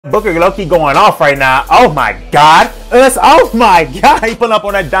Booker low-key going off right now. Oh my God. Oh my God. He pulling up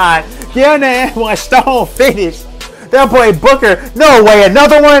on that dime. Get in there. One stone finish. That boy Booker. No way.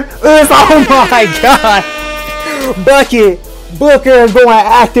 Another one. Oh my God. Bucket. Booker going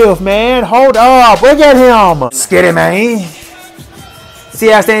active, man. Hold up. Look at him. Let's get it, man. See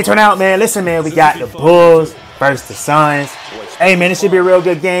how things turn out, man. Listen, man. We got the Bulls versus the Suns. Hey, man, this should be a real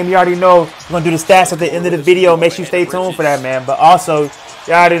good game. You already know we're going to do the stats at the end of the video. Make sure you stay tuned for that, man. But also,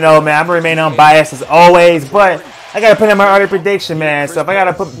 you already know, man, I'm going to remain unbiased as always. But I got to put in my early prediction, man. So if I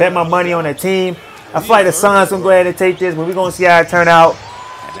got to bet my money on a team, I feel like the Suns going to go ahead and take this. But we're going to see how it turn out.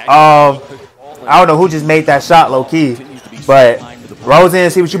 I don't know who just made that shot low-key. But Rosen,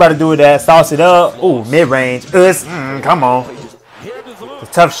 see what you about to do with that. Sauce it up. Ooh, mid-range. Come on. A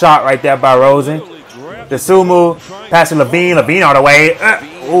tough shot right there by Rosen. The Sumu, pass to Levine. Levine all the way.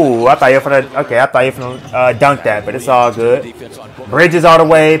 Ooh, I thought you were finna. Okay, I thought you were finna dunk that, but it's all good. Bridges all the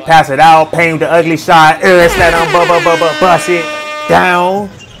way. Pass it out. Payne with the ugly shot. Let's let him bust it down.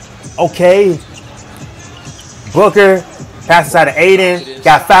 Okay. Booker pass inside to Aiden.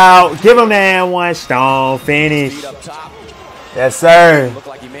 Got fouled. Give him that one stone finish. Yes, sir.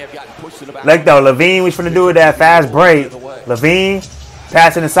 Look though, Levine, we finna do with that fast break. Levine.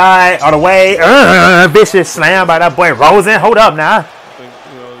 Passing inside, all the way. Vicious slam by that boy Rosen. Hold up now.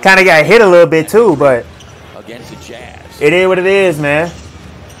 Kind of got hit a little bit too, but it is what it is, man.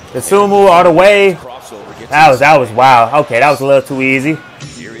 The Sumu all the way. That was wild. Okay, that was a little too easy.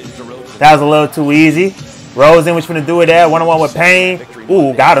 That was a little too easy. Rosen was finna do it there. One-on-one with Payne.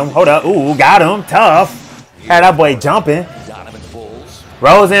 Ooh, got him. Hold up. Ooh, got him. Tough. Had that boy jumping.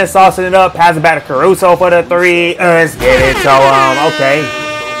 Rosen saucing it up, passing back to Caruso for the three. Let's get it. So, okay.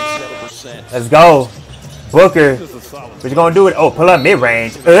 Let's go. Booker. What you gonna do with? Oh, pull up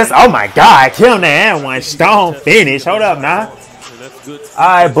mid-range. Oh my God. Kill that one. Stone finish. Hold up now.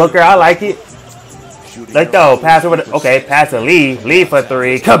 Alright, Booker. I like it. Look though. Pass over the, okay, pass to Lee. Lee for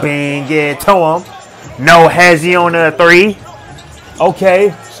three. Kabing. Get to him. No hezzy on the three.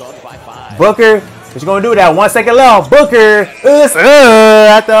 Okay. Booker. What you gonna do with that? 1 second left. Booker.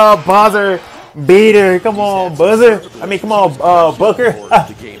 At the buzzer beater. Come on, buzzer. I mean, come on, Booker.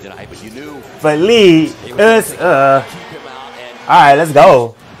 But Lee. Alright, let's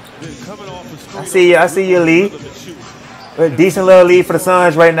go. I see you, Lee. A decent little lead for the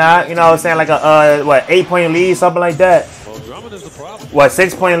Suns right now. You know what I'm saying? Like a, 8-point lead, something like that. What,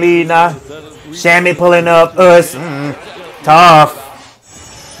 6-point lead now? Shammy pulling up. Tough.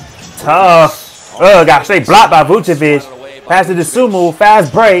 Got straight blocked by Vucevic. Pass to the Sumu.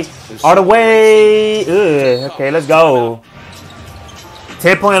 Fast break. All the way. Okay, let's go.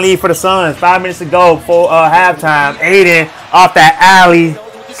 10-point lead for the Suns. 5 minutes to go before halftime. Aiden off that alley.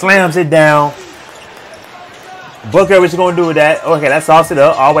 Slams it down. Booker, what you going to do with that? Okay, let's sauce it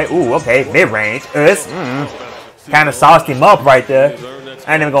up. All the way. Ooh, okay. Mid-range. Kind of sauced him up right there.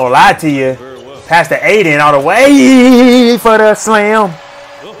 I ain't even going to lie to you. Pass to Aiden all the way for the slam.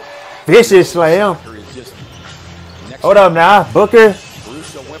 Vicious slam. Hold up now, Booker.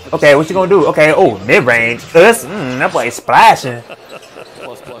 Okay, what you gonna do? Okay, oh, mid-range. That boy splashing.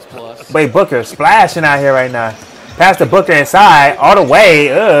 Wait, Booker splashing out here right now. Pass the Booker inside, all the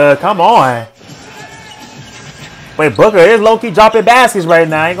way. Come on. Wait, Booker is low-key dropping baskets right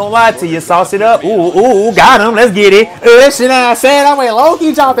now. I ain't gonna lie to you. Sauce it up. Ooh, got him. Let's get it. You know what I'm saying? I went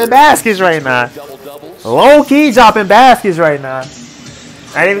low-key dropping baskets right now. Low-key dropping baskets right now.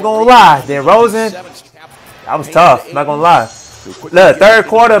 I ain't even gonna lie. Then Rosen, that was tough. I'm not gonna lie. Look, third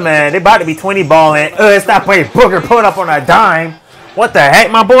quarter, man. They about to be 20 balling. It's not playing Booker pulling up on a dime. What the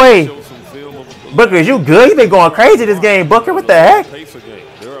heck, my boy? Booker, is you good? You been going crazy this game, Booker. What the heck?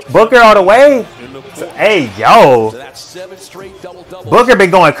 Booker all the way. Hey, yo. Booker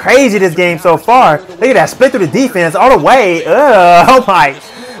been going crazy this game so far. Look at that split through the defense all the way. Oh my.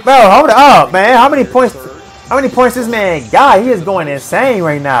 Bro, hold up, man. How many points this man got? He is going insane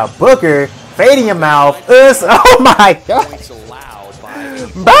right now. Booker, fading your mouth. Oh my God.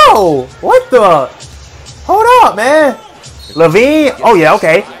 Bro, what the? Hold up, man. Levine. Oh, yeah,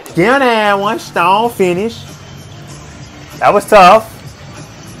 okay. Get on that one. Stone finish. That was tough.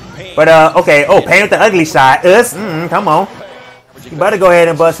 But, okay. Oh, Payne with the ugly shot. Come on. You better go ahead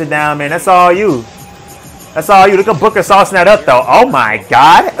and bust it down, man. That's all you. That's all you. Look at Booker saucing that up, though. Oh, my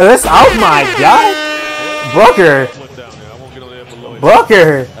God. Oh, my God.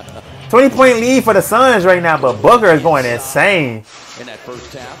 Booker. 20-point lead for the Suns right now, but Booker is going insane.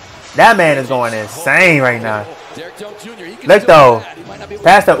 That man is going insane right now. Look though.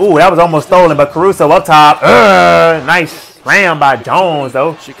 Pass the that was almost stolen, but Caruso up top. Nice slam by Jones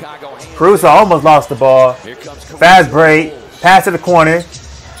though. Caruso almost lost the ball. Fast break. Pass to the corner.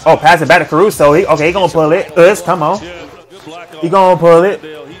 Oh, pass it back to Caruso. He gonna pull it. Come on. He gonna pull it. You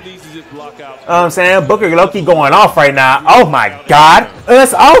know what I'm saying? Booker low-key going off right now. Oh my God.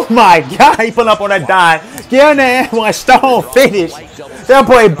 Oh my God. He pulling up on that dime. Get in there. One stone finish. That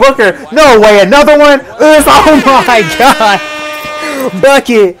boy Booker. No way. Another one. Oh my God.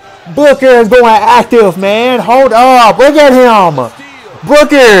 Bucket. Booker is going active, man. Hold up. Look at him.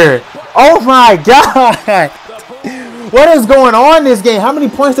 Booker. Oh my God. What is going on in this game? How many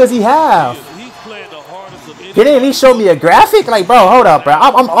points does he have? Can they at least show me a graphic? Like, bro, hold up, bro. I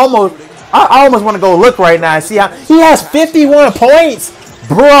almost want to go look right now and see how he has 51 points.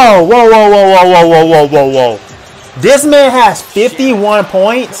 Bro, whoa. This man has 51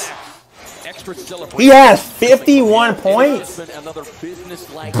 points. He has 51 points.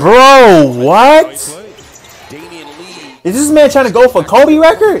 Bro, what? Is this man trying to go for Kobe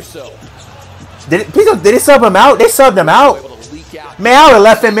record? Did they sub him out? They subbed him out. Man, I would have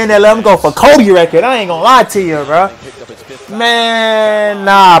left him in there, let him go for Kobe record. I ain't gonna lie to you, bro. Man,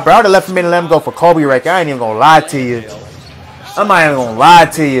 nah, bro. I would have left him in and let him go for Kobe record. I ain't even gonna lie to you. I'm not even gonna lie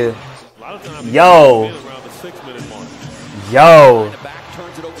to you. Yo.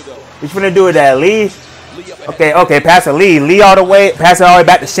 What you finna do with that, Lee? Okay, pass it, Lee. Lee all the way. Pass it all the way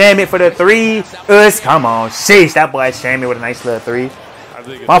back to Shamit for the 3. Come on. Sheesh, that boy Shamit with a nice little 3.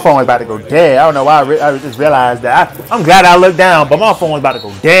 My phone was about to go dead. I don't know why. I just realized that. I'm glad I looked down, but my phone was about to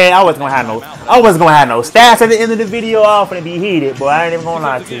go dead. I wasn't gonna have no stats at the end of the video. I was gonna be heated, but I ain't even gonna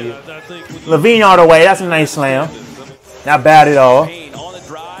lie to you. LaVine all the way. That's a nice slam. Not bad at all.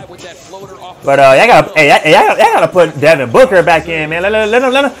 But y'all gotta put Devin Booker back in, man.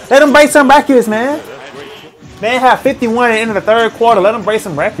 Let him break some records, man. Man had 51 at the end of the third quarter. Let him break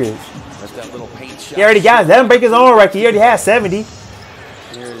some records. He already got it. Let him break his own record. He already had 70.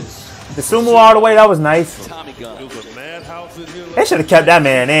 The sumo all the way, that was nice. They should have kept that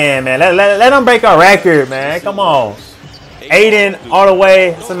man in, man. Let him break our record, man. Come on. Aiden all the way.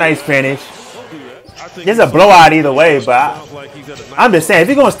 It's a nice finish. It's a blowout either way, but I'm just saying, if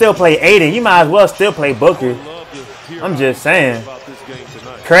you're going to still play Aiden, you might as well still play Booker. I'm just saying.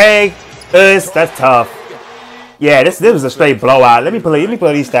 Craig, that's tough. Yeah, this was a straight blowout. Let me pull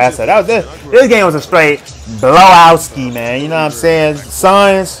these stats up. This game was a straight blowowski, man. You know what I'm saying?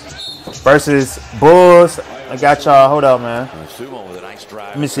 Suns versus Bulls. I got y'all. Hold up, man.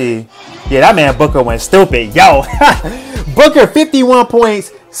 Let me see. Yeah, that man Booker went stupid. Yo. Booker, 51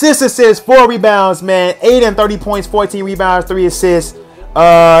 points, 6 assists, 4 rebounds, man. Aiden, 30 points, 14 rebounds, 3 assists.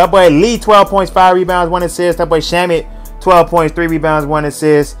 That boy Lee, 12 points, 5 rebounds, 1 assist. That boy Shamit, 12 points, 3 rebounds, 1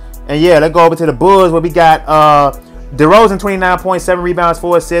 assist. And yeah, let's go over to the Bulls where we got DeRozan, 29 points, 7 rebounds,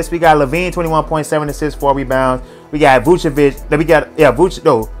 4 assists. We got LaVine, 21 points, 7 assists, 4 rebounds. We got Vucevic.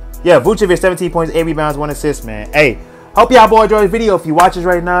 Vucevic, 17 points, 8 rebounds, 1 assist, man. Hey, hope y'all boy enjoyed this video. If you watch this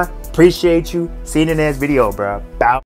right now, appreciate you. See you in the next video, bro. Bow.